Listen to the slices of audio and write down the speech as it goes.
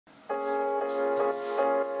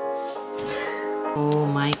Oh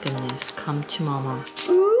my goodness, come to mama.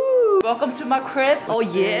 Ooh. Welcome to my crib. Oh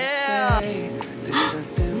yeah!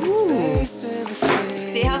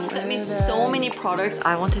 They have sent me so many products.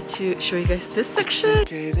 I wanted to show you guys this section.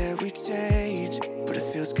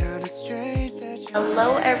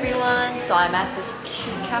 Hello everyone! So I'm at this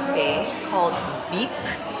cute cafe called Beep.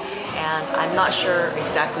 And I'm not sure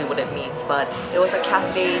exactly what it means, but it was a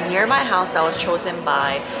cafe near my house that was chosen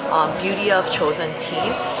by Beauty of Chosen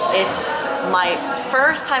team. It's my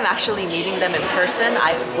first time actually meeting them in person.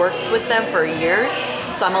 I've worked with them for years,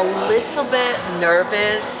 so I'm a little bit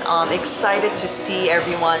nervous, excited to see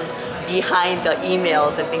everyone behind the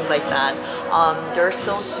emails and things like that. They're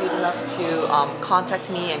so sweet enough to contact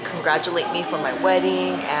me and congratulate me for my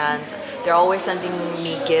wedding, and they're always sending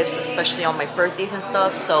me gifts, especially on my birthdays and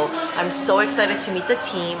stuff. So I'm so excited to meet the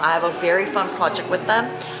team. I have a very fun project with them.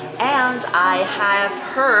 And I have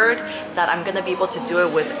heard that I'm gonna be able to do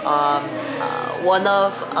it with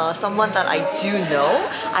someone that I do know.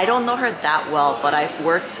 I don't know her that well, but I've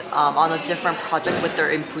worked on a different project with her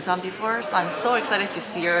in Busan before, so I'm so excited to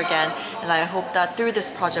see her again. And I hope that through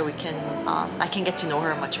this project I can get to know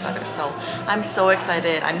her much better. So I'm so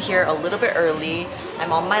excited. I'm here a little bit early.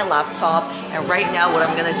 I'm on my laptop, and right now what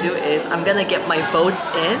I'm gonna do is I'm gonna get my votes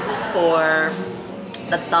in for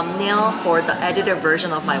the thumbnail for the edited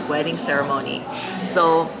version of my wedding ceremony.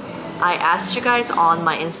 So I asked you guys on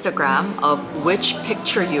my Instagram of which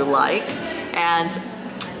picture you like, and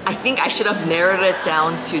I think I should have narrowed it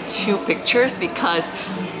down to 2 pictures because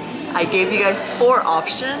I gave you guys 4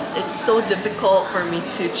 options. It's so difficult for me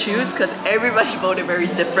to choose because everybody voted very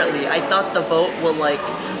differently. I thought the vote will like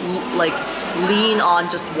lean on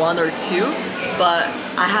just 1 or 2, but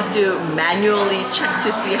I have to manually check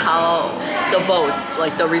to see how the votes,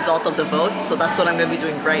 like the result of the votes. So that's what I'm gonna be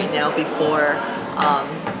doing right now before,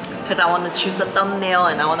 because I want to choose the thumbnail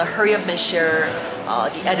and I want to hurry up and share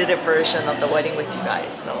the edited version of the wedding with you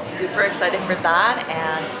guys. So super excited for that,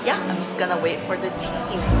 and yeah, I'm just gonna wait for the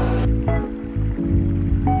team.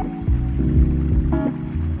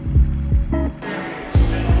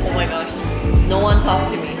 Oh my gosh, no one talk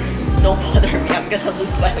to me. Don't bother me, I'm gonna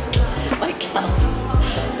lose my count.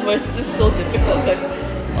 But it's just so difficult because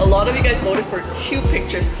a lot of you guys voted for 2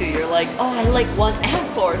 pictures too. You're like, oh, I like 1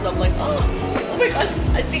 and 4. So I'm like, oh my gosh,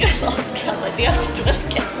 I think I lost count. I think I have to do it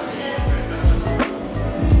again.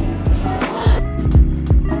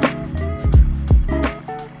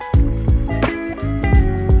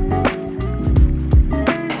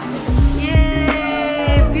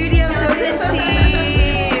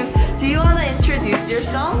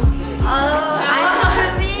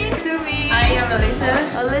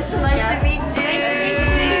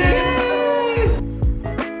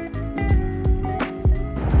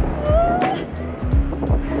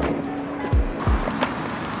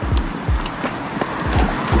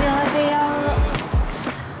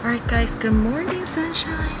 Alright guys, good morning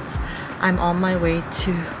sunshines. I'm on my way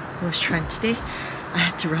to YUGE today. I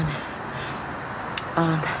had to run it.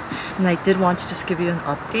 And I did want to just give you an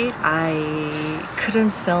update. I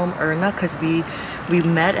couldn't film Erna because we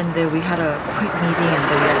met and then we had a quick meeting and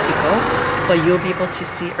then we had to go. But you'll be able to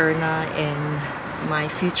see Erna in my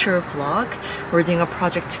future vlog. We're doing a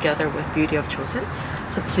project together with Beauty of Chosen.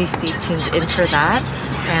 So please stay tuned in for that.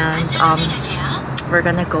 And we're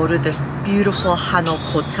gonna go to this beautiful Hanok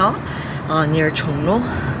hotel near Jongno.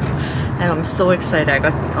 And I'm so excited. I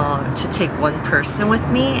got to take 1 person with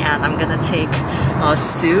me, and I'm gonna take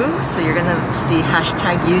Sue. So you're gonna see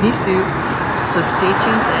 #UniSue. So stay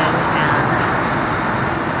tuned in, and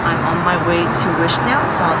I'm on my way to YUGE now.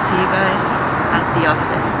 So I'll see you guys at the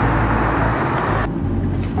office.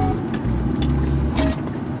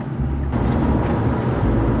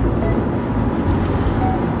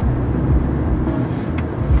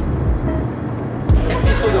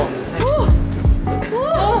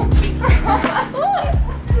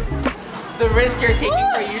 The risk you're taking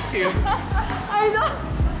for YouTube. I know.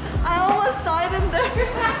 I almost died in there.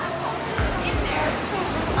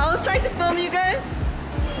 I was trying to film you guys.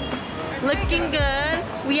 Looking good.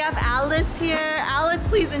 We have Alice here. Alice,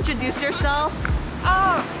 please introduce yourself.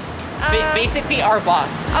 Basically our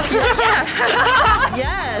boss.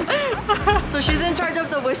 Yes. So she's in charge of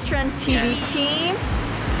the YUGE TV team.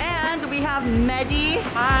 And we have Medi.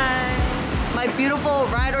 Hi. My beautiful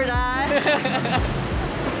ride or die.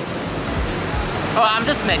 Oh, I'm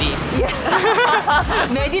just Medi. Yeah.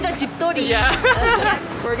 Medi the 집돌이. Yeah.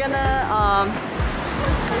 We're gonna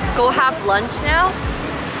go have lunch now.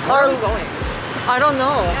 Where are we going? I don't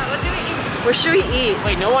know. Yeah, what do we eat? Where should we eat?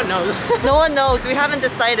 Wait, no one knows. No one knows. We haven't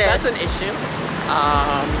decided. That's an issue.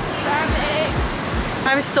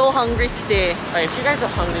 I'm so hungry today. Alright, if you guys are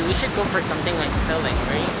hungry, we should go for something like filling,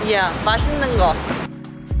 right? Yeah, 맛있는 거.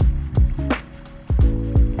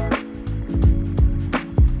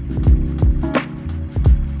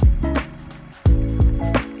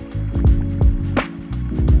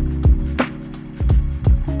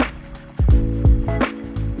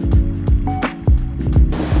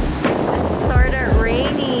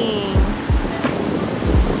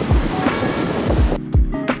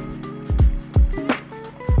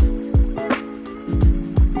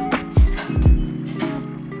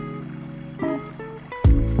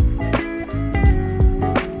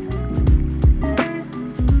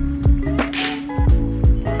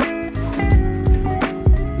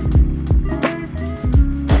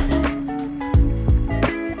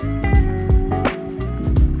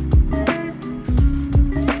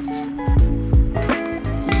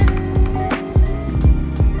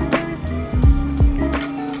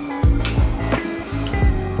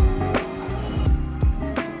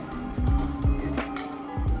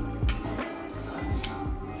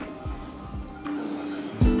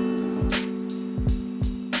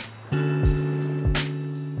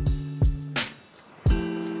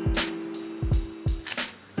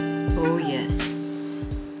 Oh yes.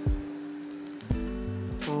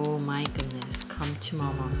 Oh my goodness, come to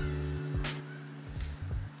mama.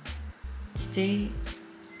 Today,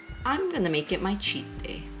 I'm gonna make it my cheat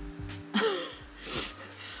day.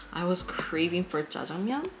 I was craving for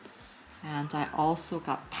jjajangmyeon, and I also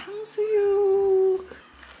got 탕수육.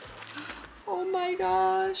 Oh my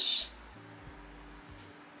gosh.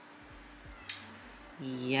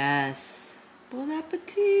 Yes. Bon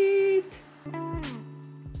appetit.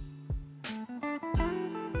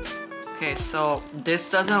 Okay, so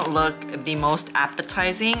this doesn't look the most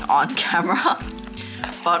appetizing on camera,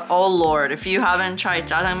 but oh lord, if you haven't tried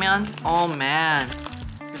jjajangmyeon, oh man,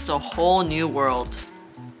 it's a whole new world.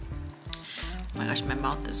 Oh my gosh, my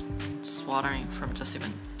mouth is just watering from just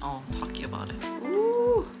even talking about it.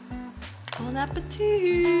 Ooh, bon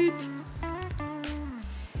appetit!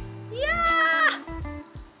 Yeah!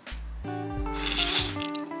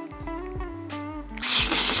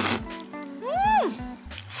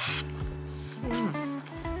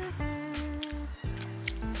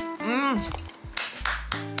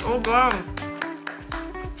 Oh god.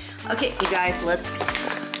 Okay, you guys, let's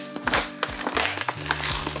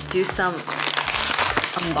do some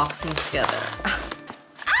unboxing together.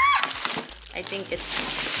 I think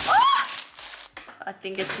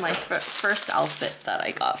it's my first outfit that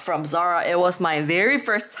I got from Zara. It was my very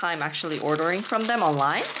first time actually ordering from them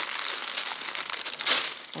online.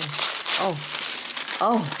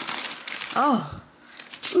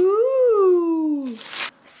 Ooh.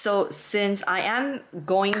 So since I am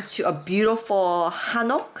going to a beautiful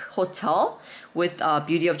Hanok hotel with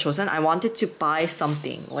Beauty of JOSEON, I wanted to buy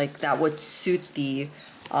something like that would suit the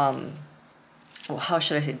how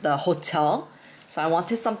should I say, the hotel. So I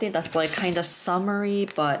wanted something that's like kind of summery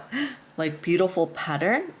but like beautiful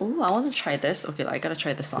pattern. Ooh, I want to try this. Okay, I gotta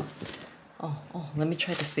try this on. Oh, let me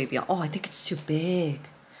try this baby on. Oh, I think it's too big.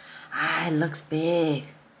 Ah, it looks big.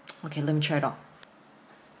 Okay, let me try it on.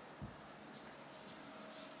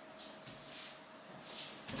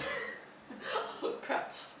 Oh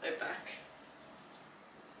crap, my back.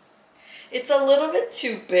 It's a little bit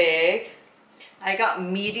too big. I got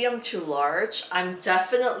medium to large. I'm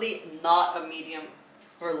definitely not a medium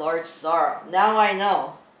or large Zara. Now I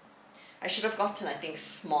know. I should have gotten, I think,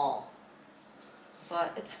 small.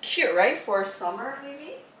 But it's cute, right? For summer,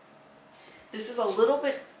 maybe? This is a little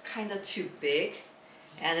bit kind of too big.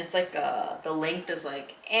 And it's like, the length is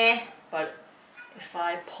like, eh. But if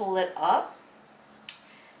I pull it up,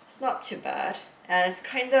 it's not too bad. And it's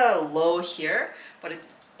kind of low here. But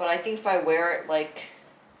I think if I wear it like,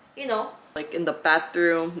 you know, like in the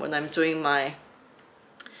bathroom when I'm doing my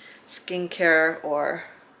skincare, or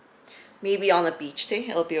maybe on a beach day,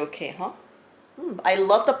 it'll be okay, huh? I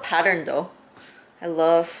love the pattern though. I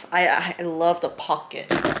love the pocket.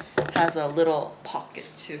 It has a little pocket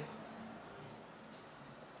too.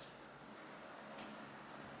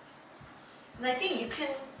 And I think you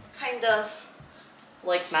can kind of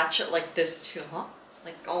like match it like this too, huh?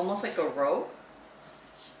 Like almost like a robe.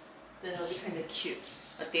 Then it'll be kind of cute.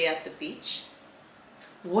 A day at the beach.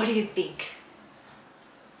 What do you think?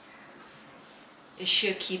 Is she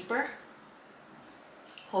a keeper?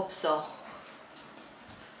 Hope so.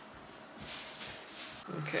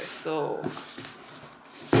 Okay, so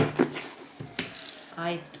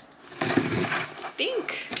I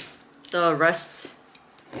think the rest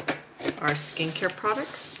are skincare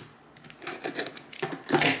products.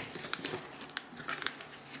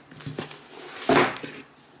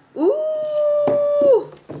 Ooh!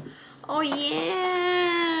 Oh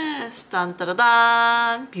yes! Dun, dun, dun,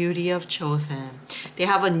 dun. Beauty of JOSEON. They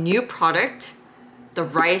have a new product, the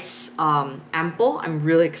rice ampoule. I'm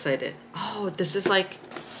really excited. Oh, this is like,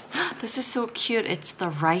 this is so cute. It's the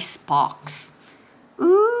rice box.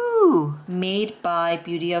 Ooh! Made by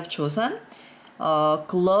Beauty of JOSEON.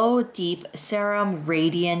 Glow Deep Serum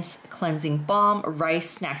Radiance Cleansing Balm Rice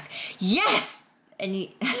Snacks. Yes! And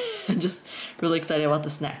I'm just really excited about the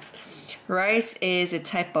snacks. Rice is a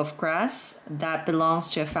type of grass that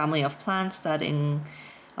belongs to a family of plants that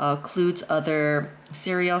includes other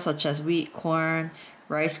cereals such as wheat, corn.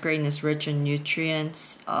 Rice grain is rich in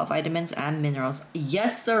nutrients, vitamins, and minerals.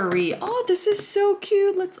 Yes, sirree. Oh, this is so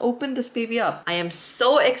cute. Let's open this baby up. I am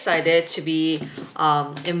so excited to be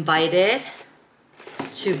invited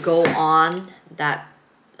to go on that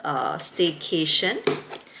staycation.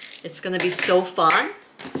 It's gonna be so fun.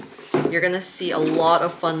 You're gonna see a lot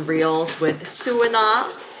of fun reels with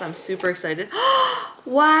Suina, so I'm super excited.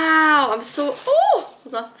 Wow, I'm so, oh,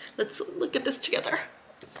 hold on. Let's look at this together.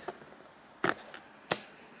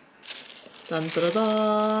 Dun, dun, dun,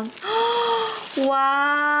 dun.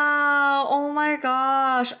 Wow, oh my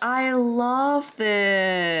gosh, I love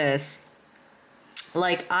this.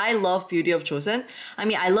 Like, I love Beauty of JOSEON. I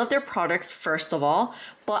mean, I love their products first of all,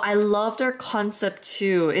 but I love their concept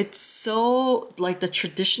too. It's so like the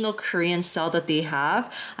traditional Korean style that they have.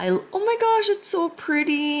 Oh my gosh, it's so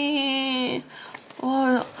pretty.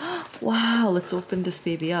 Oh, wow, let's open this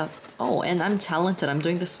baby up. Oh, and I'm talented. I'm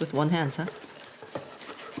doing this with one hand, huh?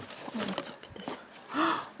 Oh, let's open this.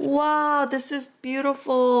 Wow, this is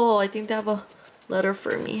beautiful. I think they have a letter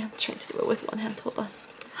for me. I'm trying to do it with one hand. Hold on.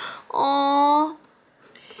 Aww.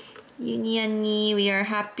 EuniUnni, we are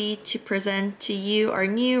happy to present to you our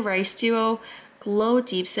new Rice Duo Glow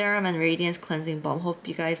Deep Serum and Radiance Cleansing Balm. Hope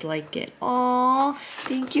you guys like it. Aww,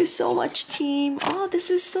 thank you so much, team. Oh, this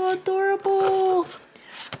is so adorable.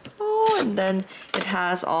 Oh, and then it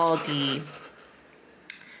has all the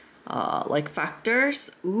like factors.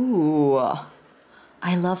 Ooh,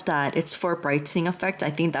 I love that. It's for brightening effect. I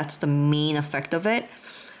think that's the main effect of it.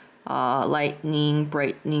 Lightening,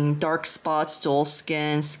 brightening, dark spots, dull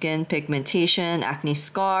skin, skin pigmentation, acne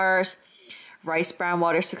scars, rice brown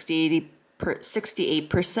water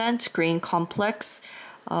 68%, green complex,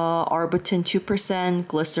 arbutin 2%,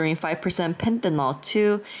 glycerin 5%, panthenol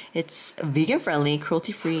 2. It's vegan friendly,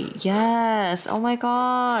 cruelty free. Yes, oh my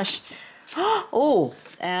gosh. Oh,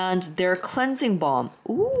 and their cleansing balm.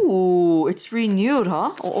 Ooh, it's renewed,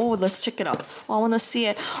 huh? Oh, let's check it out. Oh, I want to see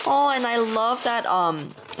it. Oh, and I love that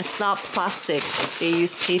it's not plastic. They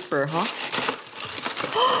use paper, huh?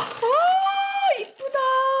 Oh,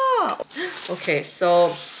 예쁘다. Okay,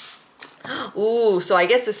 so ooh, so I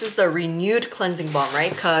guess this is the renewed cleansing balm,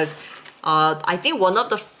 right? Because I think one of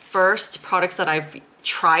the first products that I've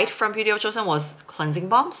tried from Beauty of JOSEON was cleansing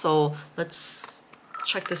balm. So let's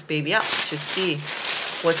check this baby out to see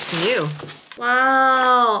what's new.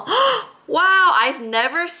 Wow. Wow, I've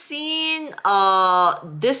never seen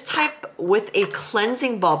this type with a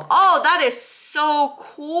cleansing balm. Oh, that is so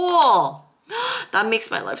cool. That makes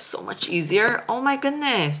my life so much easier. Oh my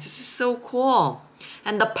goodness, this is so cool.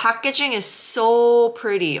 And the packaging is so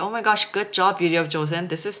pretty. Oh my gosh, good job, Beauty of JOSEON.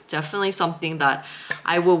 This is definitely something that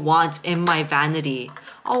I would want in my vanity.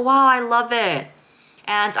 Oh wow, I love it.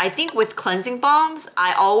 And I think with cleansing balms,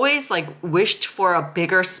 I always like wished for a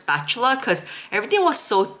bigger spatula because everything was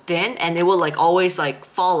so thin and it would like always like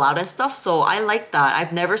fall out and stuff. So I like that.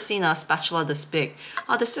 I've never seen a spatula this big.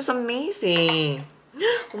 Oh, this is amazing.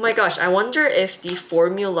 Oh my gosh, I wonder if the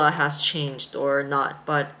formula has changed or not,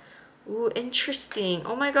 but ooh, interesting.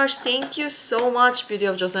 Oh my gosh, thank you so much, Beauty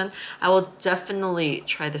of JOSEON. I will definitely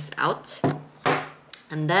try this out.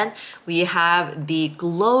 And then we have the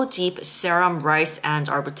Glow Deep Serum Rice and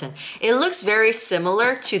Arbutin. It looks very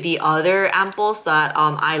similar to the other ampoules that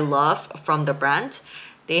I love from the brand.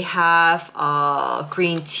 They have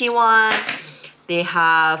green tea one, they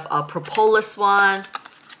have a propolis one,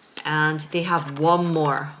 and they have one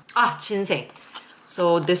more. Ah, ginseng.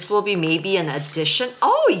 So this will be maybe an addition.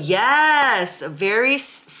 Oh yes, very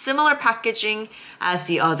similar packaging as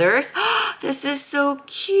the others. This is so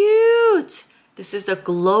cute. This is the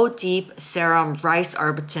Glow Deep Serum Rice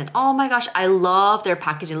Arbutin. Oh my gosh, I love their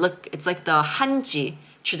packaging. Look, it's like the hanji,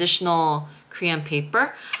 traditional Korean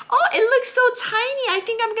paper. Oh, it looks so tiny. I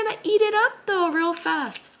think I'm gonna eat it up though real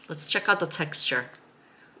fast. Let's check out the texture.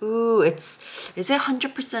 Ooh, is it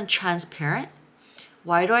 100% transparent?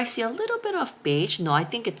 Why do I see a little bit of beige? No, I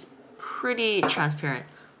think it's pretty transparent.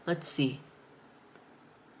 Let's see.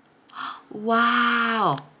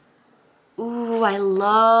 Wow. Ooh, I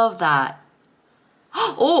love that.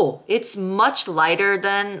 Oh, it's much lighter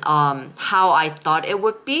than how I thought it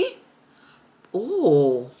would be.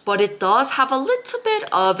 Oh, but it does have a little bit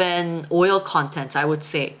of an oil content, I would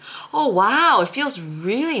say. Oh wow, it feels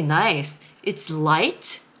really nice. It's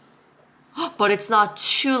light, but it's not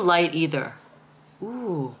too light either.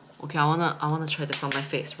 Ooh, okay, I wanna try this on my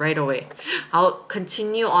face right away. I'll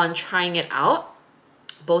continue on trying it out,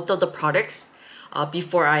 both of the products,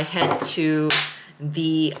 before I head to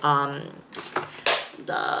the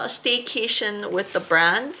staycation with the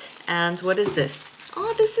brand. And what is this?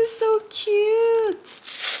 Oh, this is so cute.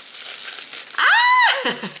 Ah!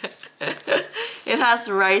 It has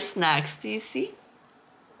rice snacks. Do you see?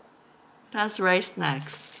 It has rice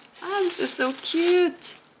snacks. Ah, this is so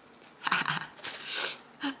cute.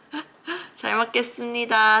 잘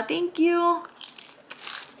먹겠습니다. Thank you.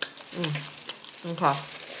 Okay.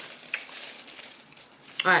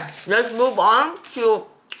 Alright, let's move on to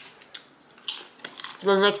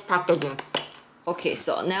the next packaging. Okay,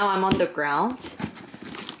 so now I'm on the ground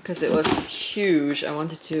because it was huge. I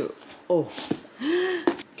wanted to... Oh.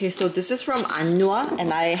 Okay, so this is from ANUA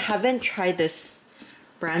and I haven't tried this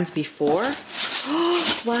brand before.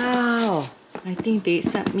 Wow. I think they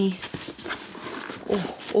sent me...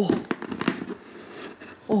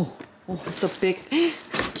 Oh, it's a big...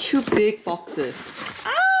 2 big boxes.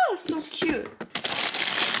 Ah, so cute.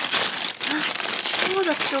 Oh,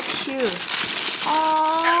 that's so cute.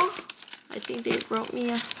 Oh, I think they wrote me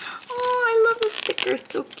a... Oh, I love the sticker.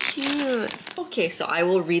 It's so cute. Okay, so I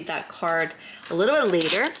will read that card a little bit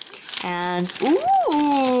later. And,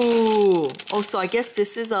 ooh! Oh, so I guess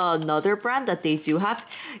this is another brand that they do have.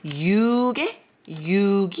 YUGE?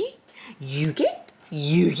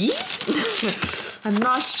 I'm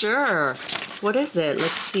not sure. What is it?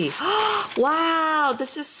 Let's see. Wow,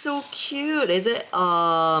 this is so cute. Is it,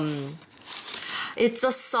 it's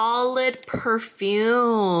a solid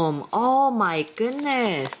perfume. Oh my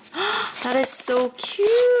goodness. That is so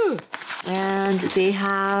cute. And they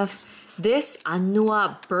have this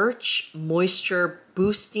ANUA Birch Moisture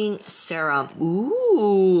Boosting Serum.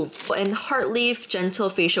 Ooh. And Heartleaf Gentle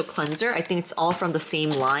Facial Cleanser. I think it's all from the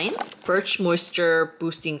same line. Birch Moisture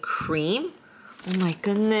Boosting Cream. Oh my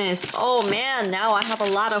goodness. Oh man, now I have a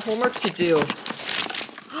lot of homework to do.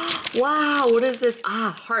 Wow, what is this?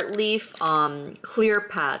 Ah, Heartleaf clear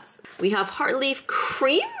pads. We have Heartleaf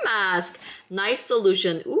cream mask. Nice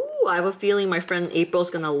solution. Ooh, I have a feeling my friend April's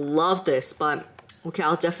gonna love this, but okay,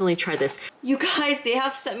 I'll definitely try this. You guys, they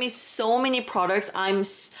have sent me so many products.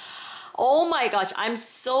 Oh my gosh, I'm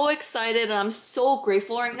so excited and I'm so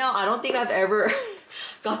grateful right now. I don't think I've ever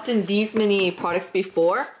gotten these many products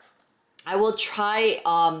before. I will try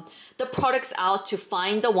the products out to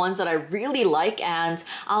find the ones that I really like, and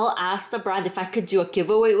I'll ask the brand if I could do a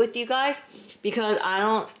giveaway with you guys, because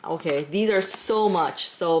okay, these are so much.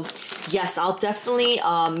 So yes, I'll definitely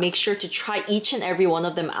make sure to try each and every one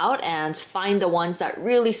of them out and find the ones that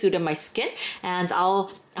really suited my skin, and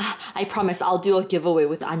I promise I'll do a giveaway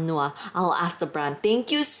with ANUA. I'll ask the brand.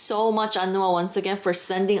 Thank you so much, ANUA, once again for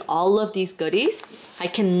sending all of these goodies. I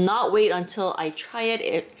cannot wait until I try it.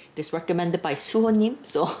 It is recommended by 수호님,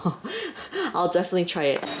 so I'll definitely try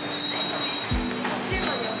it.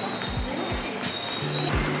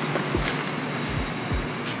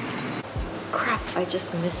 Crap, I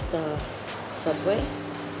just missed the subway.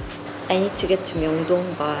 I need to get to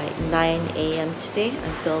Myeongdong by 9 AM today.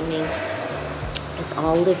 I'm filming an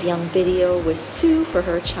ILLIYOON video with Sue for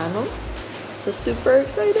her channel. So super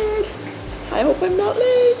excited. I hope I'm not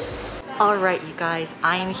late. Alright you guys,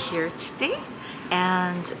 I'm here today.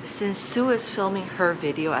 And since Sue is filming her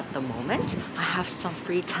video at the moment, I have some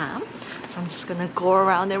free time. So I'm just gonna go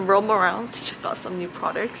around and roam around to check out some new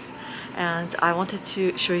products. And I wanted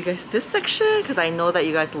to show you guys this section because I know that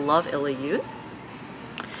you guys love ILLIYOON.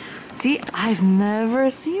 See, I've never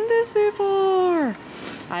seen this before.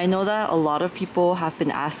 I know that a lot of people have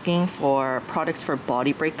been asking for products for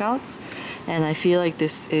body breakouts, and I feel like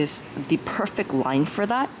this is the perfect line for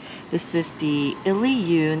that. This is the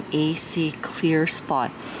ILLIYOON AC Clearspot,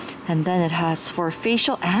 and then it has for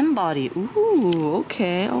facial and body. Ooh,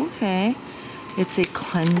 okay. It's a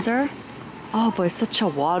cleanser. Oh, but it's such a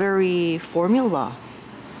watery formula,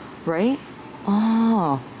 right?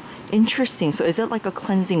 Oh, interesting. So is it like a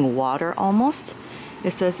cleansing water almost?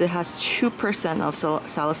 It says it has 2% of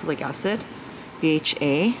salicylic acid,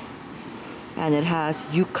 BHA, and it has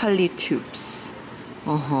eucalyptus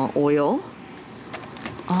oil.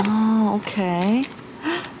 Oh, okay.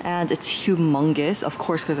 And it's humongous, of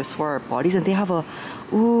course, because it's for our bodies. And they have a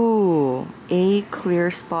Clearspot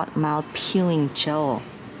Mild Peeling Gel.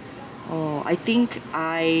 Oh, I think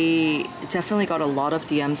I definitely got a lot of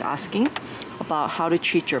DMs asking about how to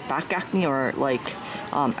treat your back acne or like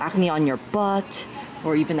acne on your butt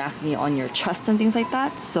or even acne on your chest and things like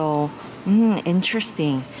that. So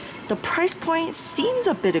interesting. The price point seems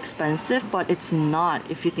a bit expensive, but it's not.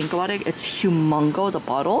 If you think about it, it's humongo, the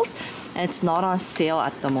bottles, and it's not on sale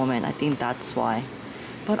at the moment. I think that's why.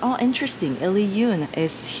 But oh, interesting. ILLIYOON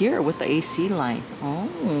is here with the AC line. Oh.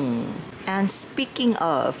 And speaking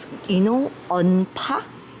of, EuniUnni,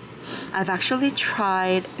 I've actually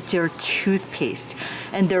tried their toothpaste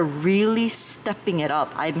and they're really stepping it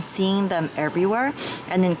up. I'm seeing them everywhere,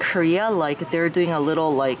 and in Korea, like they're doing a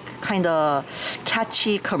little like kind of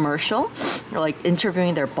catchy commercial, like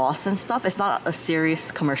interviewing their boss and stuff. It's not a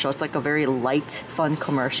serious commercial, it's like a very light, fun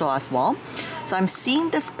commercial as well. So I'm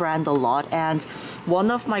seeing this brand a lot, and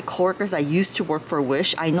one of my coworkers that used to work for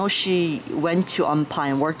Wish, I know she went to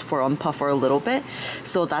and worked for for a little bit.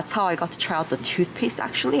 So that's how I got to try out the toothpaste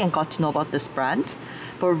actually and got to know about this brand.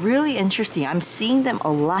 But really interesting. I'm seeing them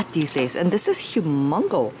a lot these days, and this is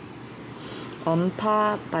humongo.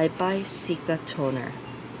 Bye Bye Cica Toner.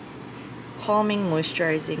 Calming,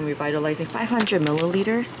 moisturizing, revitalizing, 500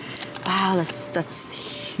 milliliters. Wow, that's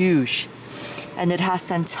huge. And it has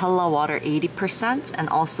centella water 80% and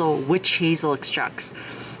also witch hazel extracts.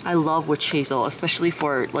 I love witch hazel, especially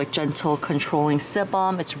for like gentle controlling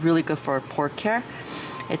sebum. It's really good for pore care.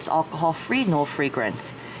 It's alcohol free, no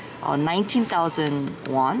fragrance. 19,000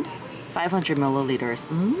 won, 500 milliliters.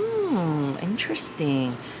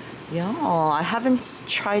 Interesting. Yeah, I haven't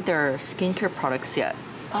tried their skincare products yet.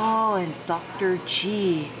 Oh, and Dr.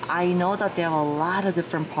 G. I know that they have a lot of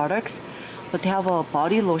different products, but they have a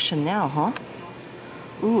body lotion now, huh?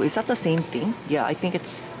 Ooh, is that the same thing? Yeah, I think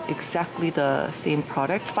it's exactly the same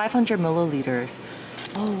product. 500 milliliters.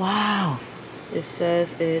 Oh, wow. It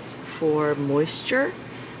says it's for moisture,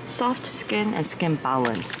 soft skin, and skin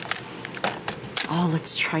balance. Oh,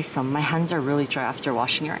 let's try some. My hands are really dry after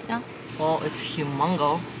washing it right now. Well, it's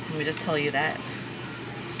humongo. Let me just tell you that.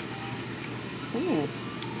 Ooh.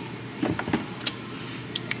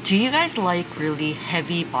 Do you guys like really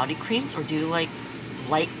heavy body creams, or do you like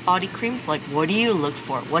light body creams? Like, what do you look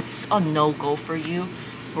for? What's a no-go for you,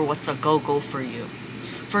 or what's a go-go for you?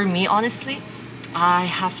 For me, honestly, I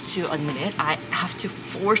have to admit, I have to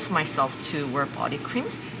force myself to wear body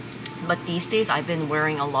creams. But these days, I've been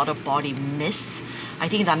wearing a lot of body mists. I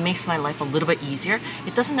think that makes my life a little bit easier.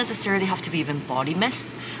 It doesn't necessarily have to be even body mist,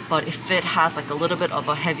 but if it has like a little bit of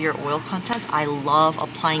a heavier oil content, I love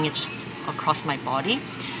applying it just across my body.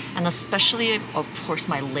 And especially, of course,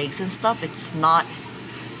 my legs and stuff, it's not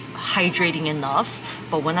hydrating enough.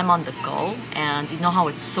 But when I'm on the go, and you know how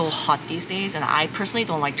it's so hot these days, and I personally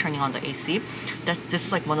don't like turning on the AC. This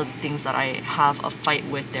is like one of the things that I have a fight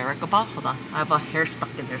with Derek about. Hold on, I have a hair stuck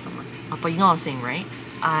in there somewhere. But you know what I'm saying, right?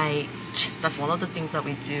 That's one of the things that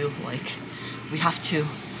we do, like, we have to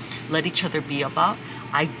let each other be about.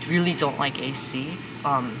 I really don't like AC.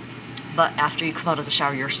 But after you come out of the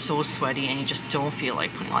shower, you're so sweaty and you just don't feel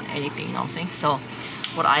like putting on anything, you know what I'm saying? So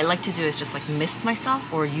what I like to do is just like mist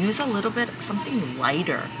myself or use a little bit of something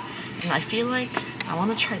lighter. And I feel like I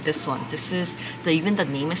want to try this one. This is, even the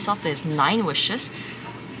name itself is 9 Wishes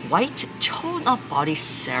White Tone Up Body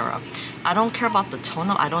Serum. I don't care about the tone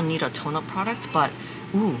up. I don't need a tone up product, but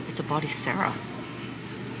ooh, it's a body serum.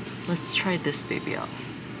 Let's try this baby out.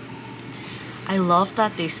 I love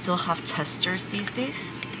that they still have testers these days,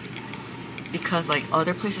 because like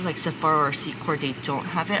other places like Sephora or Secor, they don't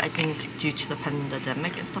have it, I think due to the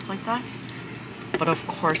pandemic and stuff like that. But of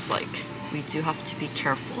course, like, we do have to be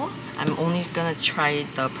careful. I'm only gonna try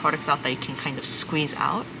the products out that you can kind of squeeze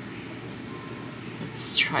out.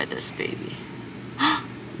 Let's try this baby.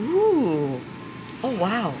 Ooh, oh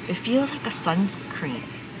wow, it feels like a sunscreen.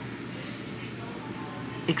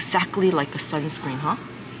 Exactly like a sunscreen, huh?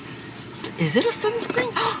 Is it a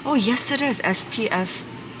sunscreen? Oh yes it is, SPF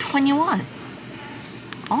 21.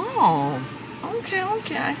 Oh,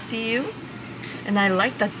 okay, I see you. And I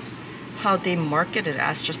like that how they market it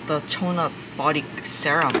as just the tone up body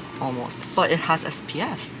serum almost, but it has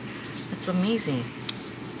SPF. It's amazing.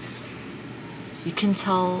 You can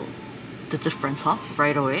tell the difference, huh?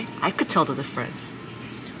 Right away. I could tell the difference.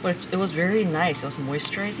 But it was very nice. It was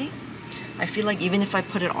moisturizing. I feel like even if I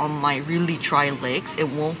put it on my really dry legs, it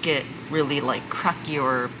won't get really like cracky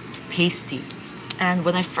or pasty. And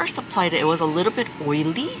when I first applied it, it was a little bit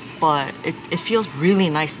oily, but it feels really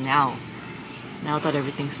nice now that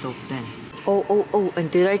everything's soaked in. Oh, and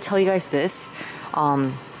did I tell you guys this?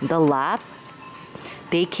 The lab,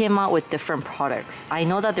 they came out with different products. I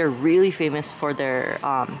know that they're really famous for their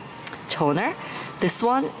toner, This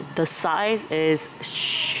one, the size is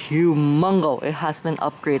humongous. It has been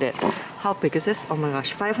upgraded. How big is this? Oh my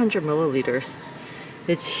gosh, 500 milliliters.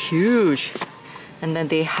 It's huge. And then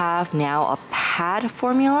they have now a pad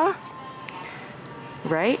formula,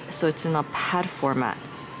 right? So it's in a pad format.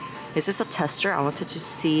 Is this a tester? I wanted to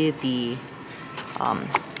see the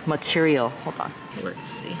material. Hold on, let's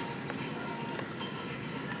see.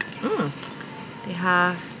 They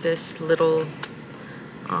have this little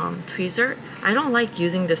tweezer. I don't like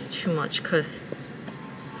using this too much because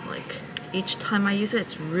like each time I use it,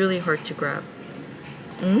 it's really hard to grab.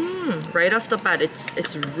 Right off the bat,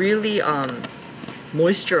 it's really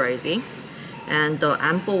moisturizing, and the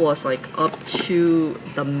ampoule was like up to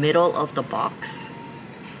the middle of the box.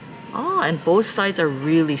 Oh, and both sides are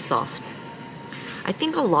really soft. I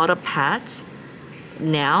think a lot of pads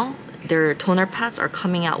now, their toner pads are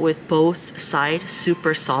coming out with both sides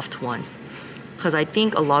super soft ones. Because I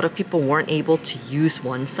think a lot of people weren't able to use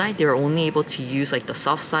one side. They were only able to use like the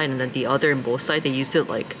soft side, and then the other in both sides, they used it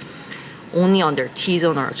like only on their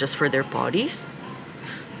T-zone or just for their bodies.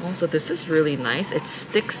 Also, this is really nice. It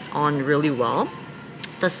sticks on really well.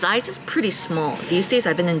 The size is pretty small. These days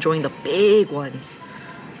I've been enjoying the big ones.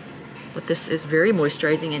 But this is very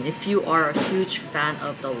moisturizing, and if you are a huge fan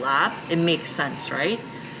of the lab, it makes sense, right?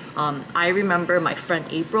 I remember my friend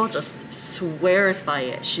April just swears by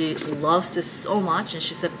it. She loves this so much, and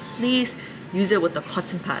she said, please use it with the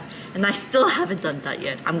cotton pad. And I still haven't done that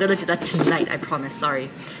yet. I'm gonna do that tonight, I promise, sorry.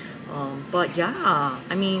 But yeah,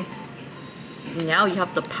 I mean, now you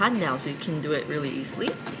have the pad now, so you can do it really easily.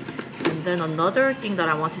 And then another thing that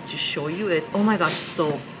I wanted to show you is, oh my gosh,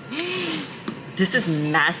 so this is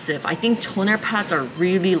massive. I think toner pads are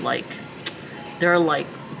really like, they're like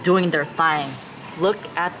doing their thing. Look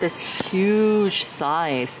at this huge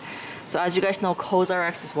size. So as you guys know,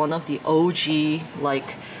 COSRX is one of the OG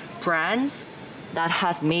like brands that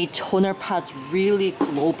has made toner pads really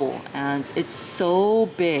global, and it's so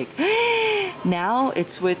big. Now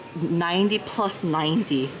it's with 90 plus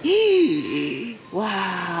 90.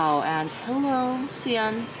 Wow, and hello,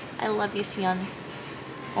 Sian. I love you, Sian.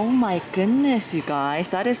 Oh my goodness, you guys,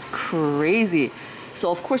 that is crazy.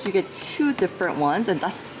 So of course you get two different ones, and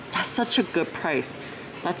that's such a good price.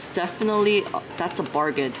 That's definitely, that's a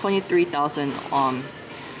bargain. 23,000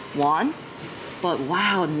 won. But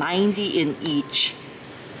wow, 90 in each.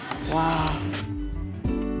 Wow.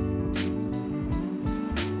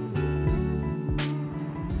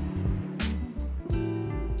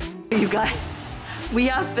 You guys, we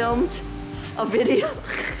have filmed a video.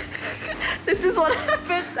 This is what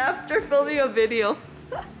happens after filming a video.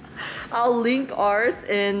 I'll link ours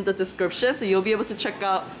in the description so you'll be able to check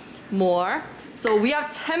out more. So we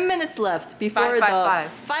have 10 minutes left before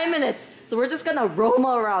five minutes. So we're just gonna roam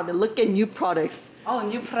around and look at new products. Oh,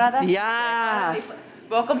 new products? Yeah.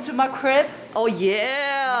 Welcome to my crib. Oh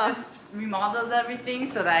yeah. We just remodeled everything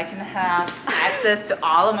so that I can have access to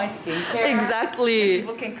all of my skincare. Exactly. And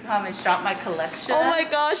people can come and shop my collection. Oh my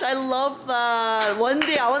gosh, I love that. One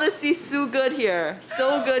day I want to see So Good here.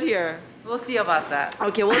 So good here. We'll see about that.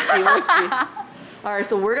 Okay, we'll see, we'll see. Alright,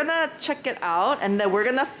 so we're gonna check it out, and then we're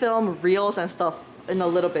gonna film reels and stuff in a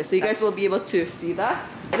little bit, so you guys will be able to see that.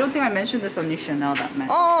 I don't think I mentioned this on new Chanel that much.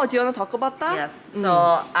 Oh, do you want to talk about that? Yes. So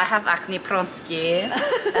I have acne prone skin.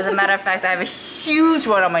 As a matter of fact, I have a huge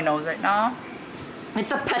one on my nose right now.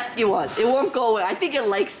 It's a pesky one. It won't go away. I think it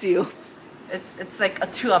likes you. It's like a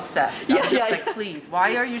too obsessed. Yeah, I'm just yeah, like, please,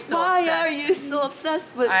 why are you so Why obsessed? are you so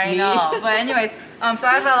obsessed with me? I know. But anyways, so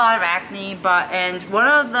I have a lot of acne, and one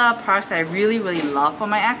of the products that I really love for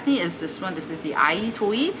my acne is this one. This is the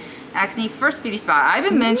ISOI Acne First Speedy Spot. I've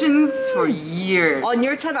been mentioning this for years. On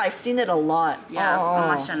your channel, I've seen it a lot. Yes, on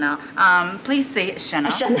my Chanel. Please say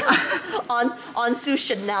Chanel. Chanel. on Sue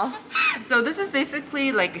Chanel. So this is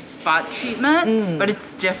basically like a spot treatment, but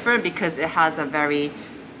it's different because it has a very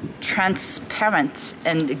transparent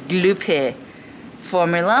and gloopy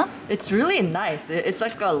formula. It's really nice. It's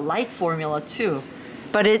like a light formula too.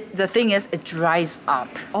 But the thing is, it dries up.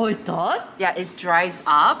 Oh, it does? Yeah, it dries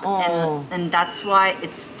up, Oh. and that's why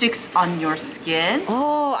it sticks on your skin.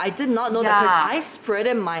 Oh, I did not know that, because I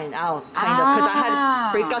spreaded mine out, kind of, because I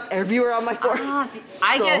had breakouts everywhere on my forehead. See,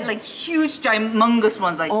 I get like huge, humongous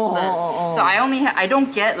ones like this. So I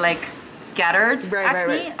don't get like scattered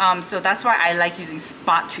acne. So that's why I like using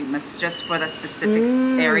spot treatments just for the specific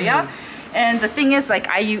area. And the thing is, like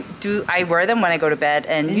I wear them when I go to bed,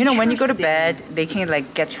 and you know when you go to bed, they can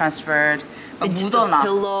like get transferred. Into the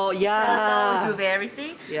pillow, yeah. Pillow,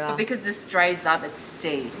 everything. Yeah. But because this dries up, it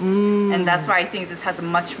stays. And that's why I think this has a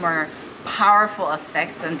much more powerful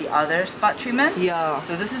effect than the other spot treatments. Yeah.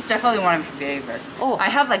 So this is definitely one of my favorites. Oh. I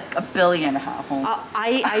have like a billion at home.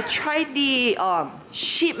 I tried the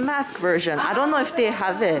sheet mask version. I don't know if they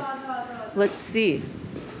have it. Let's see.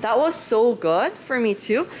 That was so good for me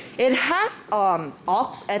too. It has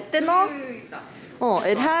ethanol. Oh,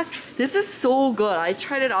 it has. This is so good. I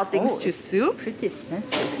tried it out thanks to Sue. Pretty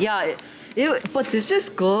expensive. Yeah, but this is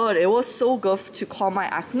good. It was so good to calm my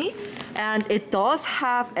acne, and it does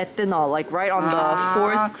have ethanol, like right on the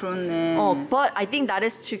fourth. 그러네. Oh, but I think that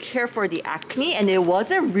is to care for the acne, and it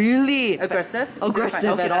wasn't really aggressive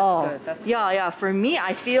at all. That's good. That's yeah. For me,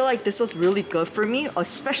 I feel like this was really good for me,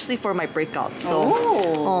 especially for my breakout. So,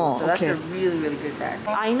 so that's a really, really good bag.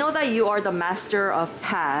 I know that you are the master of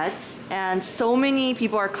pads, and so many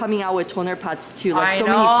people are coming out with toner pads too. Like so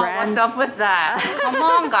many brands. What's up with that? Come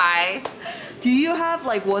on, guys. Do you have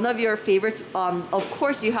like one of your favorites? Of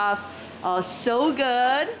course, you have So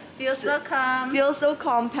Good. Feel so calm. Feel so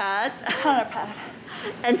calm pads. Toner pad.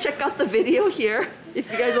 And check out the video here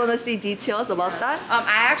if you guys want to see details about that.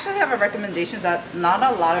 I actually have a recommendation that not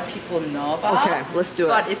a lot of people know about. Okay, let's do it.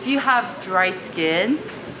 But if you have dry skin,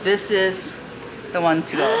 this is the one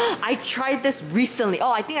to go. I tried this recently.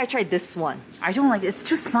 Oh, I think I tried this one. I don't like it. It's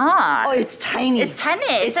too small. Oh, it's tiny. It's tiny.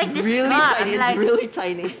 It's like this really small. tiny. Like, it's really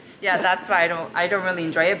tiny. Yeah, that's why I don't really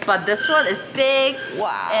enjoy it. But this one is big.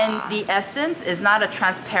 Wow. And the essence is not a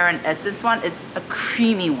transparent essence one. It's a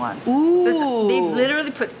creamy one. Ooh. So they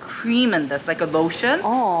literally put cream in this, like a lotion.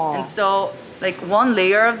 Oh. And so like one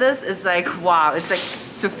layer of this is like, wow, it's like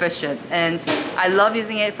sufficient. And I love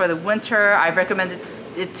using it for the winter. I recommend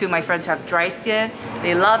it to my friends who have dry skin.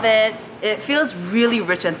 They love it. It feels really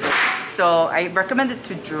rich and thick. So I recommend it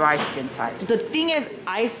to dry skin types. The thing is,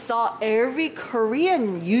 I saw every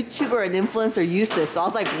Korean YouTuber and influencer use this. So I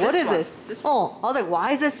was like, what is this? Oh, I was like,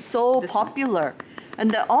 why is this so popular?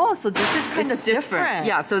 And then, so this is kind of different.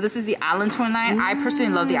 Yeah, so this is the Allantoin line. I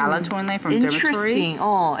personally love the Allantoin line from DERMATORY. Interesting.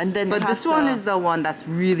 Oh, and then but this one is the one that's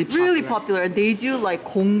really popular. Really popular. And they do like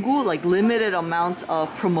공구, like limited amount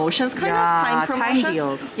of promotions, kind of time promotions. Time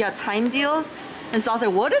deals. Yeah, time deals. And so I was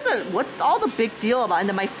like, what's all the big deal about? And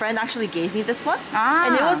then my friend actually gave me this one.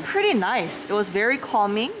 And it was pretty nice. It was very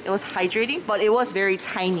calming. It was hydrating, but it was very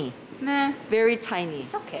tiny. Meh. Very tiny.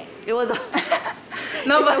 It's okay. It was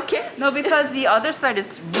No, because the other side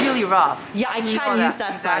is really rough. Yeah, I can't use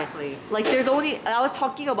that side. Exactly. Like there's only, I was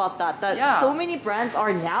talking about that so many brands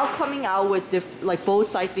are now coming out with like both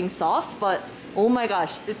sides being soft, but oh my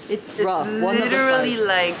gosh, it's rough. It's literally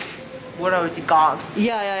like, what are it, gauze.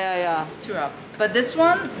 Yeah. It's too rough. But this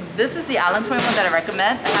one, this is the Allantoin one that I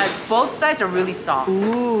recommend. It has, both sides are really soft.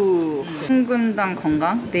 Ooh. 홍근당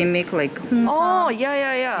건강. They make like 홍삼. Oh,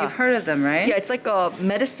 yeah. You've heard of them, right? Yeah, it's like a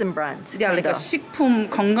medicine brand. Yeah, like a 식품,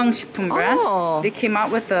 건강식품 brand. Oh. They came out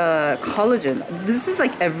with a collagen. This is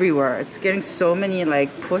like everywhere. It's getting so many like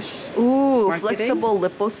push. Ooh, marketing. flexible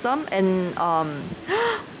liposome and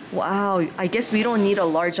wow, I guess we don't need a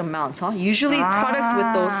large amount, huh? Usually products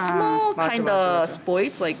with those small kind of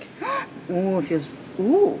spoits, like... Ooh, it feels...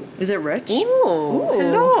 Ooh. Is it rich? Ooh.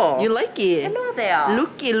 Hello. You like it? Hello there.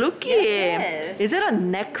 Looky. Yes. Is it a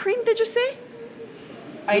neck cream, did you say?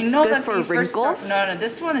 I It's know good that for they first wrinkles? no,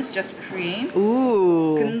 this one is just cream.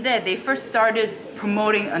 Ooh. 근데 they first started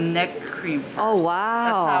promoting a neck cream first. Oh, wow.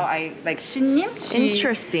 That's how I, like, 신님?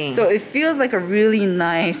 Interesting. So it feels like a really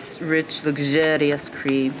nice, rich, luxurious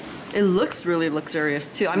cream. It looks really luxurious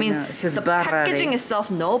too. I mean, it feels the buttery. packaging itself,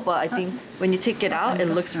 no, but I think when you take it out, it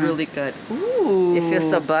looks really good. Ooh. It feels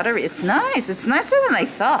so buttery. It's nice. It's nicer than I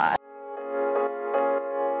thought.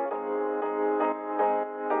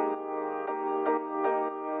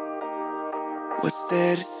 What's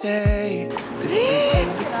there to say?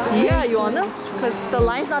 Yeah, you wanna? Because the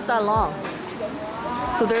line's not that long.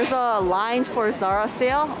 So there's a line for Zara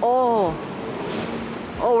sale.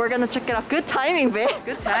 Oh, we're gonna check it out. Good timing, babe.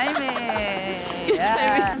 Good timing. Good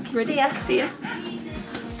timing. Ready? See ya.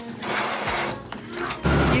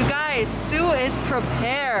 You guys, Sue is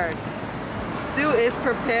prepared.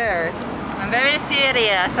 I'm very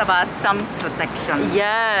serious about sun protection.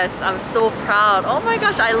 Yes, I'm so proud. Oh my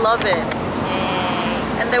gosh, I love it.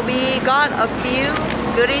 Yay. And then we got a few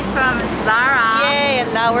Goodies from Zara. Yay,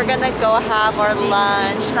 and now we're gonna go have our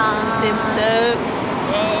lunch. Dim sum.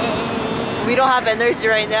 Yay. We don't have energy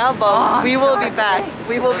right now, but we will be back.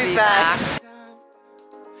 We will be back.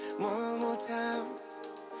 One more time.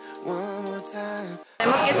 잘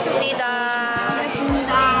먹겠습니다.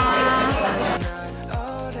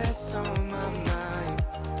 All that's on my mind.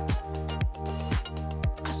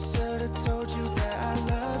 I should have told you that I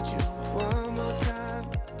loved you. One more time.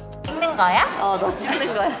 찍는 거야? 너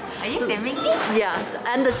찍는 거야. Are you filming me? Yeah,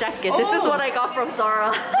 and the jacket. This is what I got from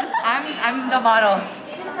Zara. I'm the model.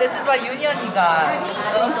 This is what EuniUnni got.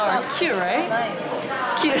 Those are cute, right?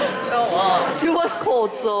 Nice. Cute. So warm. Sua's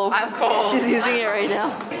cold, so I'm cold. she's using it right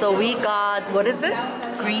now. So we got, what is this?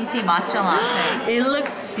 Green tea matcha latte. It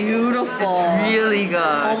looks beautiful. It's really good.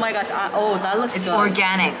 Oh my gosh. Oh, that looks It's good.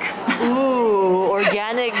 organic. Ooh,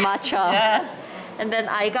 organic matcha. Yes. And then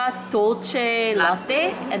I got dolce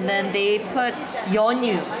latte, and then they put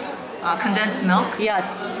YUNU. Condensed milk. Yeah,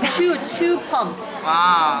 two pumps.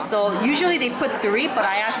 Wow. So usually they put 3, but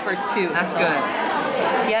I asked for 2. That's so. good.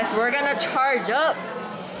 Yes, we're gonna charge up.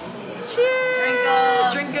 Cheers! Drink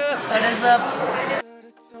up. Drink up. That is up.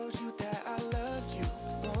 Told you that I loved you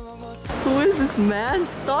one more time. Who is this man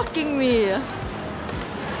stalking me?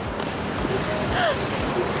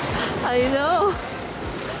 I know.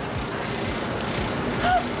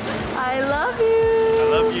 I love you. I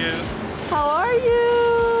love you. How are you?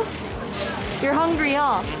 You're hungry,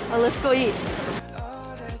 huh? Oh, let's go eat.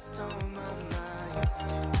 All that's on my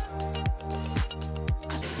mind.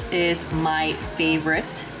 This is my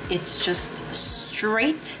favorite. It's just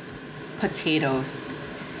straight potatoes,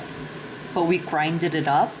 but we grinded it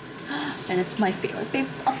up, and it's my favorite. Babe,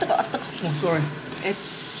 Oh, sorry. it's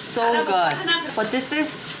so good. But this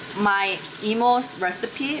is my Emo's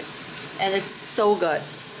recipe, and it's so good.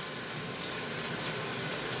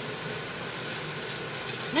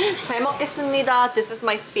 잘 먹겠습니다. This is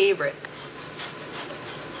my favorite.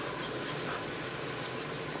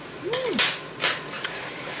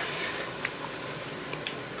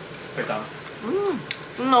 일단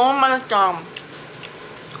너무 맛있다.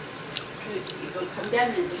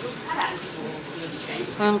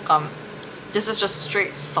 그러니까 this is just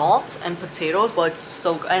straight salt and potatoes, but it's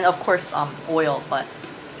so good. And of course oil, but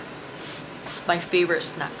my favorite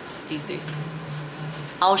snack these days.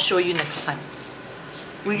 I'll show you next time.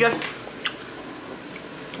 We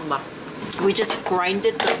just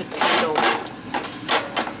grinded the potato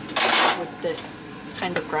with this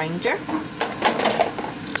kind of grinder.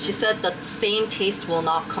 She said the same taste will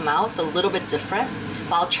not come out. It's a little bit different,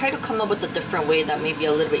 but I'll try to come up with a different way that may be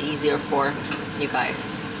a little bit easier for you guys.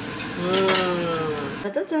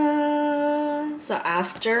 Da-da-da. So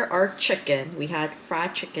after our chicken, we had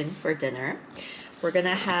fried chicken for dinner. We're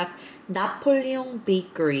gonna have Napoleon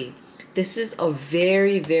Bakery. This is a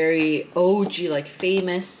very, very OG, like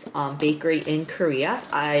famous bakery in Korea.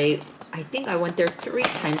 I think I went there 3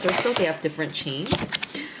 times or so. They have different chains.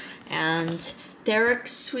 And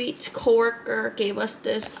Derek's sweet coworker gave us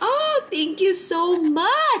this. Oh, thank you so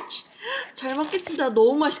much. 잘 먹겠습니다.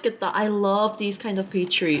 너무 맛있겠다. I love these kind of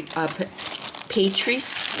pastries.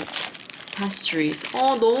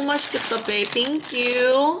 Oh, 너무 맛있겠다, babe. Thank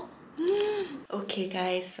you. Okay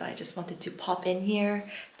guys, so I just wanted to pop in here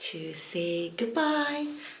to say goodbye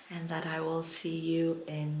and that I will see you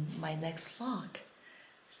in my next vlog.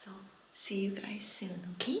 So see you guys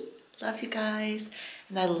soon, okay? Love you guys,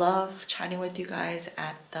 and I love chatting with you guys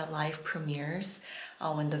at the live premieres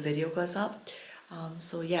when the video goes up.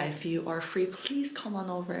 So yeah, if you are free, please come on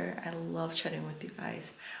over. I love chatting with you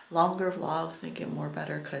guys. Longer vlogs make it more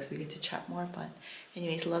better because we get to chat more. But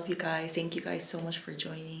anyways, love you guys. Thank you guys so much for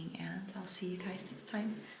joining, and I'll see you guys next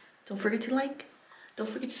time. Don't forget to like, don't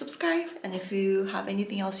forget to subscribe, and if you have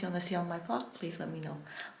anything else you want to see on my vlog, please let me know.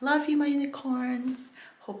 Love you, my unicorns.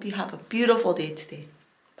 Hope you have a beautiful day today.